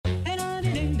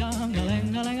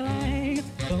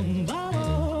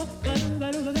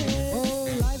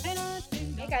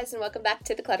guys, and welcome back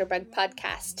to the Clutterbug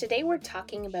Podcast. Today we're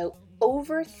talking about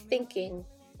overthinking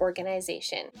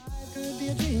organization.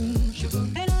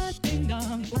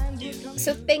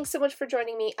 So thanks so much for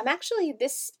joining me.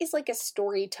 This is like a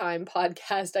story time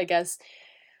podcast, I guess.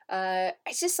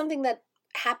 It's just something that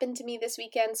happened to me this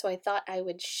weekend, so I thought I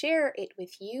would share it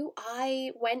with you.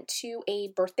 I went to a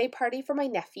birthday party for my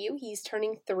nephew. He's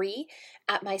turning 3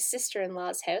 at my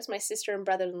sister-in-law's house, my sister and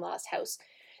brother-in-law's house.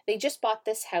 They just bought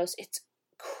this house. It's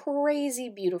crazy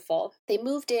beautiful. They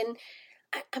moved in,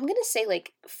 I'm going to say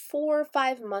like 4 or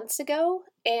 5 months ago,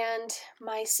 and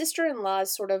my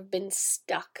sister-in-law's sort of been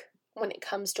stuck when it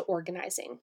comes to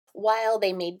organizing. While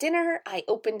they made dinner, I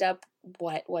opened up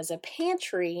what was a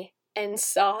pantry and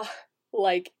saw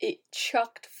like it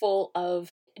chucked full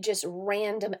of just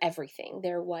random everything.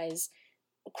 There was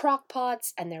crock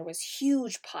pots, and there was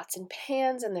huge pots and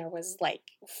pans, and there was like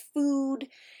food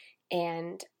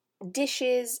and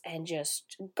dishes and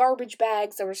just garbage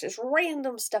bags. There was just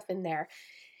random stuff in there.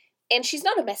 And she's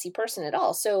not a messy person at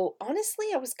all. So honestly,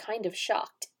 I was kind of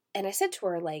shocked. And I said to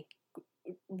her, like,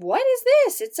 what is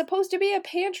this? It's supposed to be a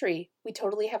pantry. We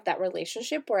totally have that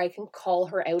relationship where I can call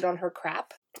her out on her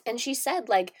crap. And she said,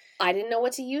 like, I didn't know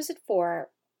what to use it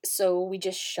for. So we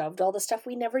just shoved all the stuff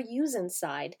we never use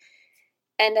inside.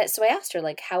 And so I asked her,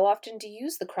 like, how often do you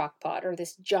use the crock pot or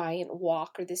this giant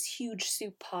wok or this huge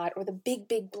soup pot or the big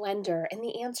blender? And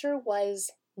the answer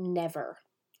was never.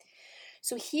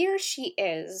 So here she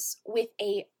is with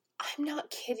I'm not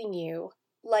kidding you,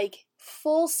 like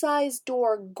full-size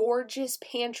door, gorgeous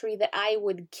pantry that I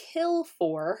would kill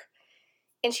for.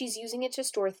 And she's using it to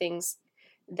store things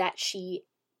that she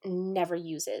never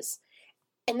uses.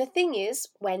 And the thing is,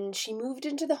 when she moved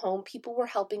into the home, people were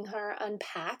helping her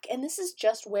unpack, and this is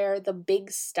just where the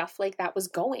big stuff like that was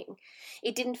going.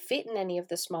 It didn't fit in any of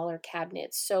the smaller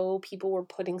cabinets, so people were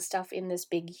putting stuff in this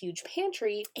big, huge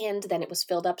pantry, and then it was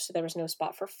filled up, so there was no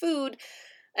spot for food,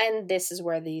 and this is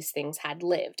where these things had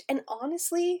lived. And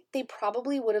honestly, they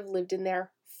probably would have lived in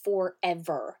there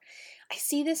forever. I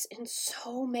see this in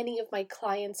so many of my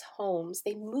clients' homes.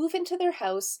 They move into their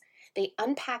house, they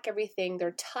unpack everything,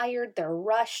 they're tired, they're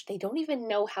rushed, they don't even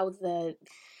know how the,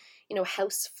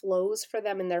 house flows for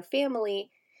them and their family,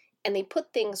 and they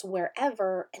put things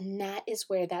wherever, and that is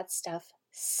where that stuff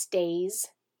stays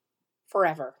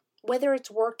forever, whether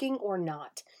it's working or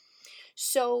not.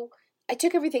 So I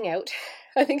took everything out.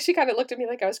 I think she kind of looked at me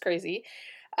like I was crazy.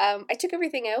 I took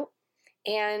everything out,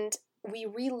 and we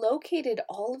relocated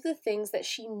all of the things that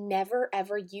she never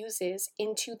ever uses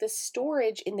into the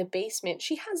storage in the basement.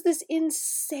 She has this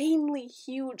insanely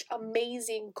huge,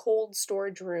 amazing cold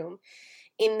storage room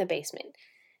in the basement.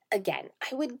 Again,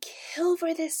 I would kill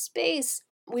for this space.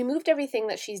 We moved everything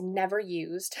that she's never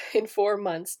used in 4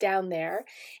 months down there,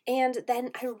 and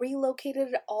then I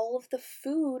relocated all of the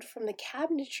food from the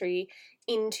cabinetry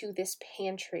into this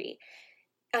pantry.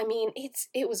 I mean,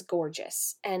 it was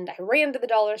gorgeous. And I ran to the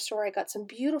dollar store. I got some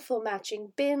beautiful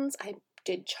matching bins. I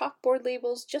did chalkboard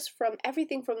labels just from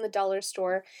everything from the dollar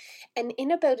store. And in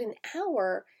about an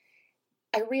hour,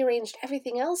 I rearranged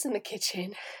everything else in the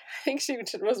kitchen. I think she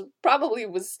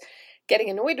was getting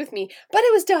annoyed with me, but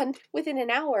it was done within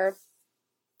an hour.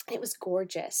 And it was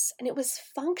gorgeous and it was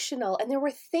functional. And there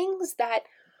were things that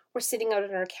were sitting out on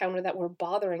her counter that were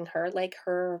bothering her, like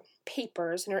her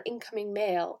papers and her incoming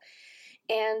mail.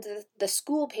 And the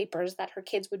school papers that her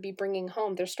kids would be bringing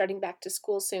home. They're starting back to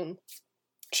school soon.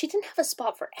 She didn't have a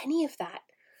spot for any of that.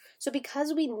 So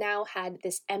because we now had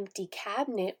this empty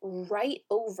cabinet right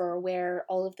over where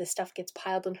all of this stuff gets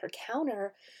piled on her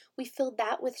counter, we filled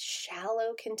that with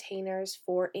shallow containers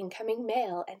for incoming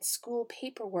mail and school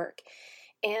paperwork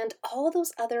and all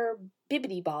those other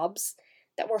bibbidi bobs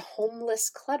that were homeless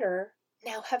clutter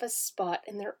now have a spot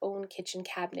in their own kitchen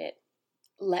cabinet.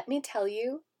 Let me tell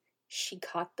you, she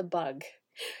caught the bug.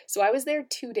 So I was there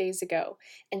 2 days ago,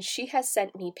 and she has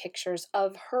sent me pictures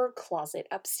of her closet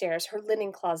upstairs, her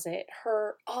linen closet,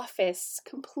 her office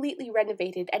completely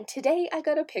renovated. And today I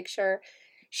got a picture.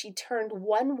 She turned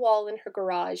one wall in her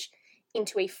garage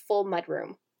into a full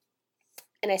mudroom.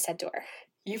 And I said to her,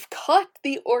 "You've caught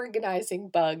the organizing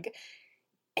bug."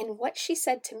 And what she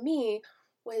said to me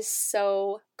was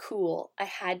so cool. I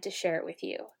had to share it with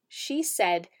you. She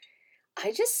said,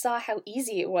 "I just saw how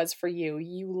easy it was for you.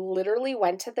 You literally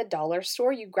went to the dollar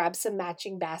store, you grabbed some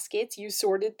matching baskets, you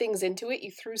sorted things into it,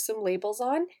 you threw some labels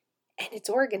on, and it's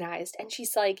organized." And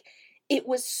she's like, "It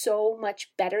was so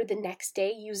much better the next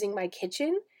day using my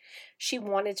kitchen." She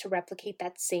wanted to replicate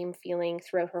that same feeling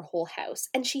throughout her whole house.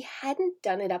 And she hadn't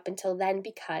done it up until then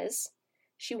because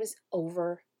she was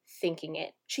overthinking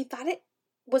it. She thought it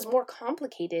was more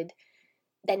complicated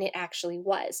than it actually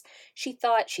was. She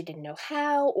thought she didn't know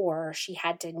how, or she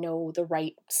had to know the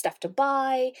right stuff to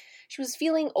buy. She was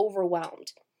feeling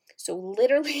overwhelmed. So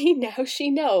literally now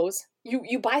she knows.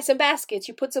 You buy some baskets,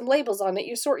 you put some labels on it,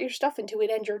 you sort your stuff into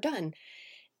it, and you're done.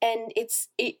 And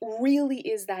it really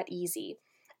is that easy.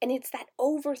 And it's that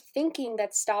overthinking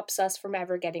that stops us from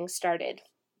ever getting started.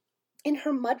 In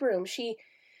her mudroom, she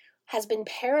has been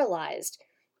paralyzed.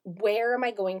 Where am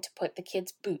I going to put the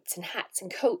kids' boots and hats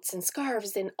and coats and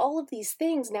scarves and all of these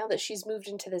things now that she's moved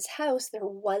into this house? There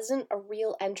wasn't a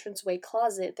real entranceway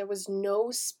closet. There was no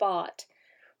spot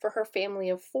for her family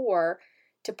of 4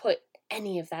 to put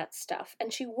any of that stuff.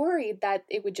 And she worried that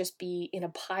it would just be in a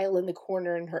pile in the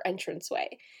corner in her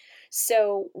entranceway.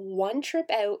 So one trip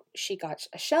out, she got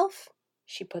a shelf,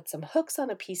 she put some hooks on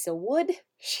a piece of wood,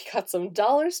 she got some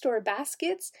dollar store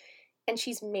baskets, and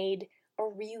she's made a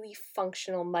really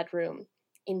functional mudroom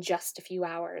in just a few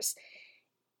hours.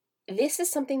 This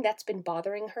is something that's been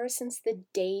bothering her since the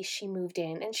day she moved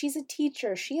in, and she's a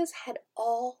teacher. She has had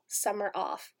all summer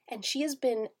off, and she has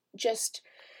been just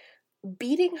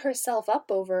beating herself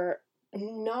up over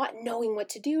not knowing what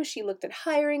to do. She looked at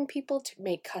hiring people to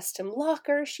make custom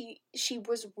lockers. She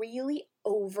was really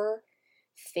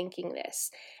overthinking this,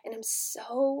 and I'm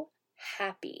so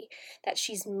happy that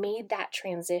she's made that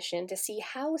transition to see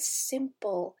how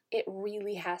simple it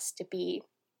really has to be.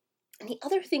 And the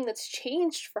other thing that's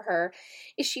changed for her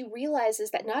is she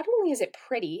realizes that not only is it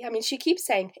pretty, I mean, she keeps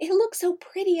saying, it looks so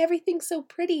pretty, everything's so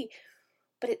pretty,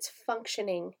 but it's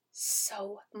functioning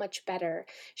so much better.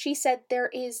 She said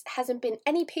hasn't been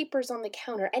any papers on the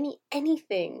counter,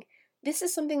 anything. This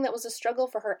is something that was a struggle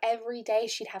for her every day.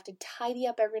 She'd have to tidy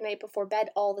up every night before bed,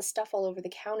 all the stuff all over the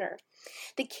counter.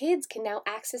 The kids can now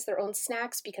access their own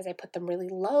snacks because I put them really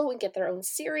low and get their own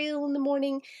cereal in the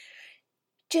morning.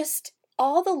 Just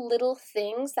all the little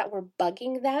things that were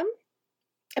bugging them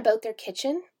about their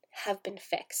kitchen have been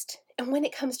fixed. And when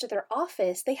it comes to their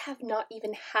office, they have not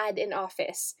even had an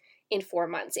office in 4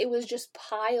 months. It was just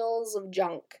piles of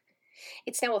junk.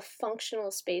 It's now a functional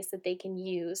space that they can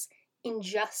use in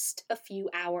just a few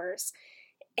hours.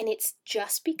 And it's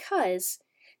just because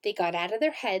they got out of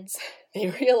their heads, they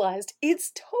realized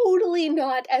it's totally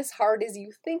not as hard as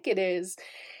you think it is.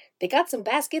 They got some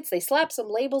baskets, they slapped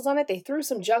some labels on it, they threw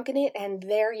some junk in it, and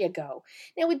there you go.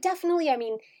 Now,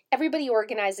 everybody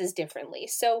organizes differently.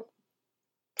 So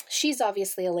she's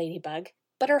obviously a ladybug,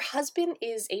 but her husband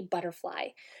is a butterfly.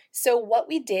 So what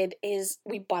we did is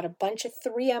we bought a bunch of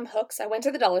 3M hooks. I went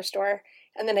to the dollar store,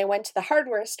 and then I went to the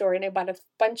hardware store, and I bought a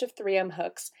bunch of 3M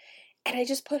hooks. And I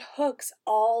just put hooks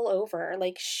all over.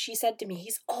 Like she said to me,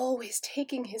 he's always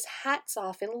taking his hats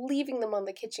off and leaving them on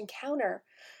the kitchen counter.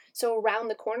 So around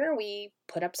the corner, we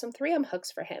put up some 3M hooks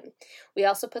for him. We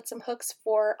also put some hooks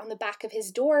on the back of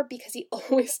his door because he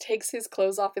always takes his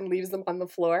clothes off and leaves them on the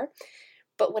floor.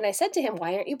 But when I said to him,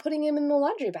 why aren't you putting them in the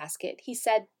laundry basket? He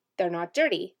said, they're not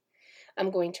dirty. I'm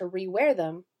going to rewear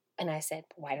them. And I said,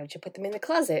 why don't you put them in the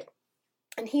closet?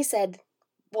 And he said,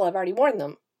 well, I've already worn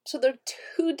them. So they're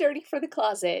too dirty for the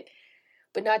closet,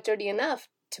 but not dirty enough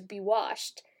to be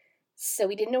washed. So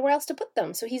he didn't know where else to put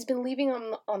them. So he's been leaving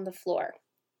them on the floor.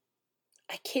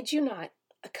 I kid you not,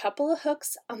 a couple of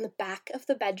hooks on the back of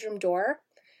the bedroom door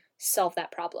solved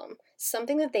that problem.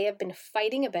 Something that they have been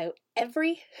fighting about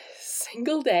every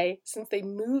single day since they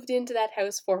moved into that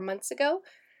house 4 months ago.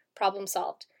 Problem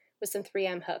solved with some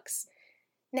 3M hooks.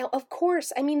 Now, of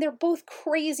course, they're both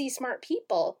crazy smart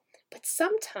people, but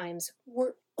sometimes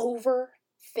we're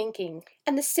overthinking.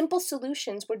 And the simple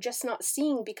solutions we're just not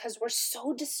seeing because we're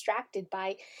so distracted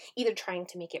by either trying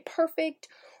to make it perfect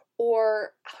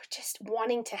or just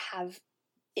wanting to have,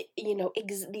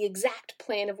 the exact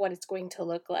plan of what it's going to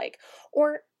look like.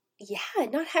 Or,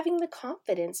 not having the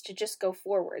confidence to just go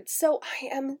forward. So I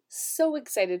am so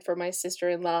excited for my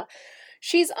sister-in-law.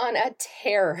 She's on a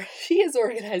tear. She is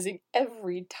organizing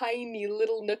every tiny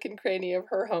little nook and cranny of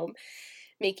her home,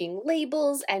 making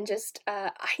labels, and just,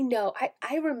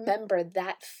 I remember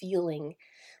that feeling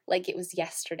like it was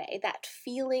yesterday. That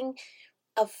feeling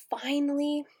of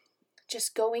finally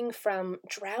just going from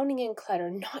drowning in clutter,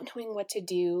 not knowing what to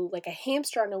do, like a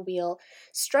hamster on a wheel,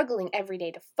 struggling every day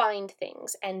to find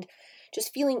things, and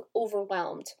just feeling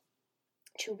overwhelmed,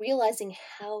 to realizing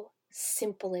how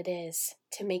simple it is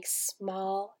to make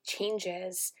small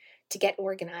changes to get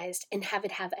organized and have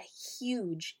it have a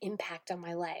huge impact on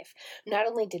my life. Not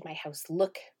only did my house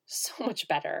look so much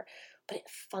better, but it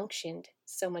functioned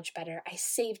so much better. I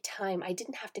saved time. I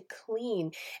didn't have to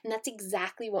clean. And that's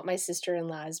exactly what my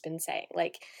sister-in-law has been saying.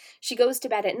 Like, she goes to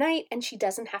bed at night and she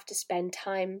doesn't have to spend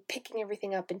time picking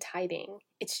everything up and tidying.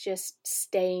 It's just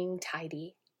staying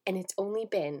tidy. And it's only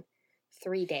been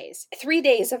 3 days. 3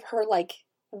 days of her like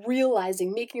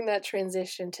realizing, making that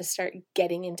transition to start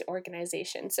getting into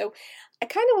organization. So I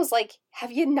kind of was like,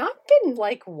 have you not been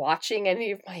like watching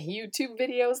any of my YouTube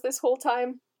videos this whole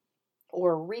time?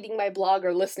 Or reading my blog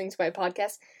or listening to my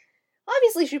podcast?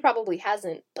 Obviously, she probably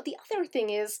hasn't. But the other thing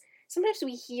is, sometimes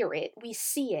we hear it, we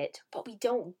see it, but we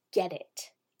don't get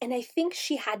it. And I think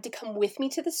she had to come with me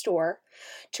to the store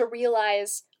to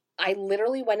realize I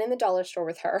literally went in the dollar store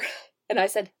with her and I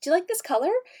said, "Do you like this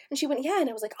color?" And she went, "Yeah." And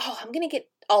I was like, "Oh, I'm going to get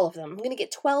all of them. I'm going to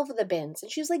get 12 of the bins."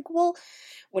 And she was like, "Well,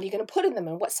 what are you going to put in them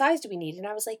and what size do we need?" And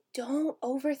I was like, "Don't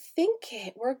overthink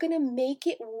it. We're going to make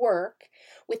it work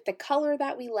with the color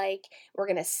that we like. We're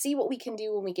going to see what we can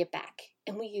do when we get back."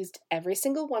 And we used every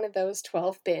single one of those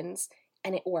 12 bins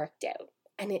and it worked out.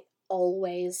 And it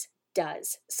always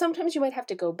does. Sometimes you might have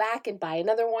to go back and buy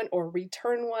another one or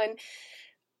return one,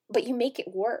 but you make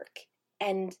it work.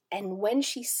 And when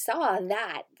she saw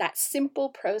that simple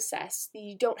process,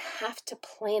 you don't have to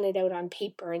plan it out on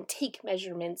paper and take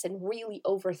measurements and really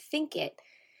overthink it,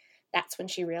 that's when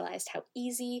she realized how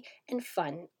easy and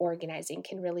fun organizing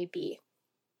can really be.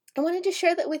 I wanted to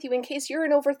share that with you in case you're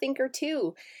an overthinker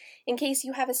too, in case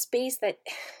you have a space that,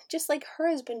 just like her,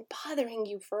 has been bothering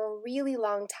you for a really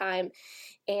long time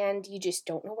and you just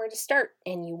don't know where to start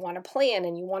and you want to plan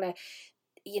and you want to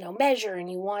measure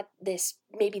and you want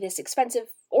maybe this expensive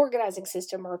organizing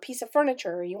system or a piece of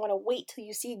furniture, or you want to wait till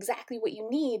you see exactly what you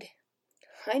need.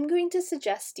 I'm going to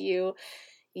suggest to you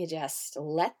just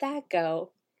let that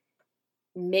go.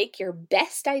 Make your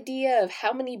best idea of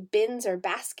how many bins or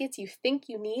baskets you think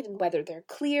you need and whether they're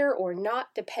clear or not,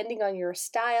 depending on your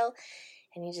style,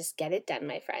 and you just get it done,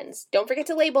 my friends. Don't forget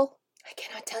to label. I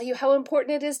cannot tell you how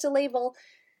important it is to label.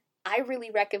 I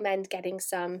really recommend getting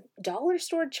some dollar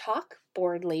store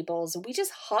chalkboard labels. We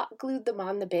just hot glued them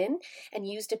on the bin and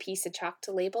used a piece of chalk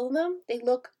to label them. They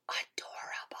look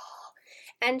adorable.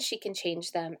 And she can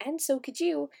change them, and so could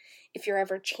you if you're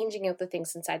ever changing out the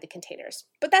things inside the containers.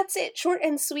 But that's it. Short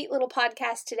and sweet little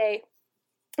podcast today.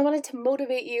 I wanted to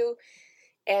motivate you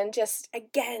and just,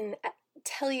 again,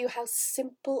 tell you how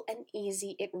simple and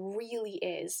easy it really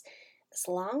is, as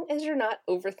long as you're not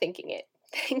overthinking it.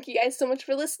 Thank you guys so much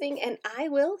for listening, and I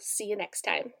will see you next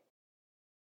time.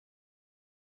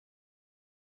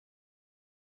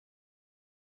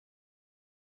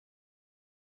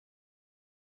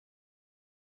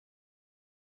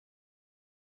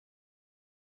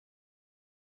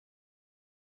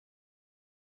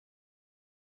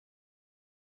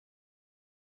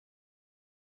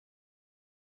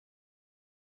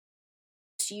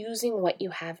 Using what you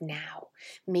have now.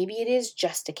 Maybe it is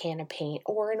just a can of paint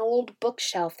or an old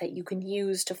bookshelf that you can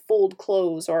use to fold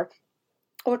clothes, or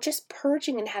just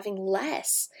purging and having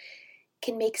less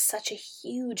can make such a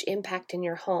huge impact in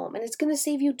your home. And it's going to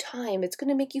save you time. It's going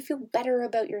to make you feel better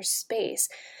about your space.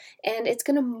 And it's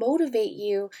going to motivate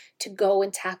you to go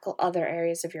and tackle other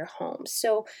areas of your home.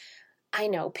 So I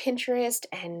know Pinterest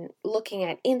and looking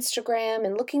at Instagram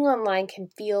and looking online can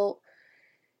feel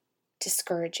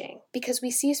discouraging because we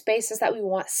see spaces that we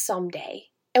want someday.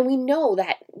 And we know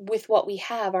that with what we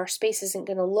have, our space isn't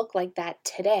going to look like that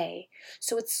today.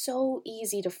 So it's so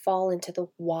easy to fall into the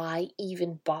why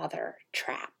even bother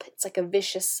trap. It's like a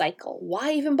vicious cycle.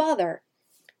 Why even bother?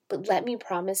 But let me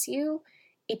promise you,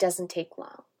 it doesn't take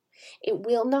long. It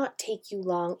will not take you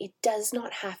long. It does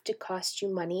not have to cost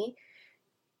you money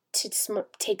to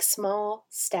take small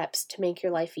steps to make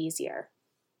your life easier.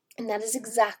 And that is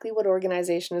exactly what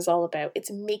organization is all about. It's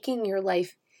making your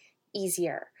life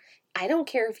easier. I don't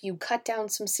care if you cut down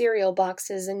some cereal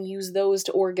boxes and use those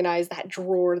to organize that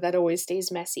drawer that always stays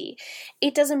messy.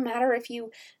 It doesn't matter if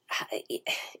you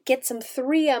get some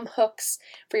 3M hooks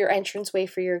for your entranceway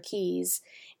for your keys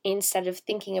instead of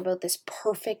thinking about this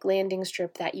perfect landing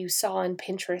strip that you saw on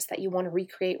Pinterest that you want to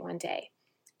recreate one day.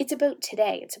 It's about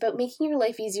today. It's about making your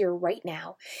life easier right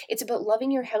now. It's about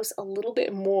loving your house a little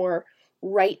bit more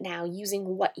right now,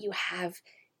 using what you have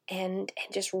and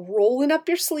just rolling up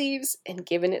your sleeves and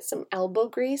giving it some elbow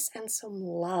grease and some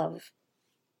love.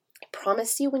 I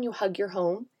promise you, when you hug your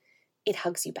home, it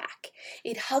hugs you back.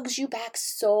 It hugs you back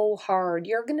so hard.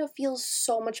 You're going to feel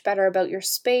so much better about your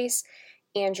space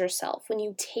and yourself when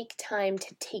you take time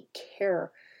to take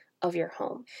care of your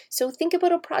home. So think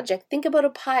about a project, think about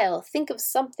a pile, think of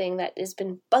something that has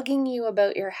been bugging you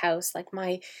about your house, like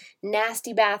my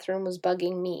nasty bathroom was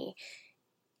bugging me,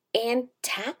 and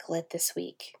tackle it this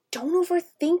week. Don't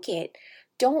overthink it.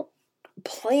 Don't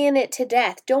plan it to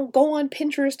death. Don't go on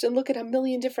Pinterest and look at a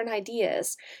million different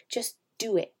ideas. Just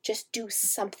do it. Just do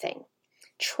something.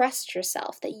 Trust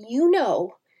yourself that you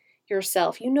know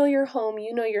yourself. You know your home.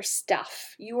 You know your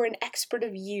stuff. You are an expert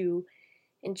of you,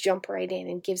 and jump right in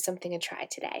and give something a try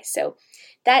today. So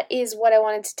that is what I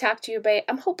wanted to talk to you about.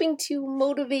 I'm hoping to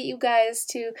motivate you guys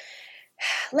to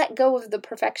let go of the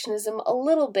perfectionism a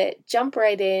little bit, jump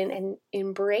right in, and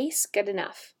embrace good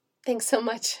enough. Thanks so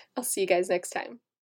much. I'll see you guys next time.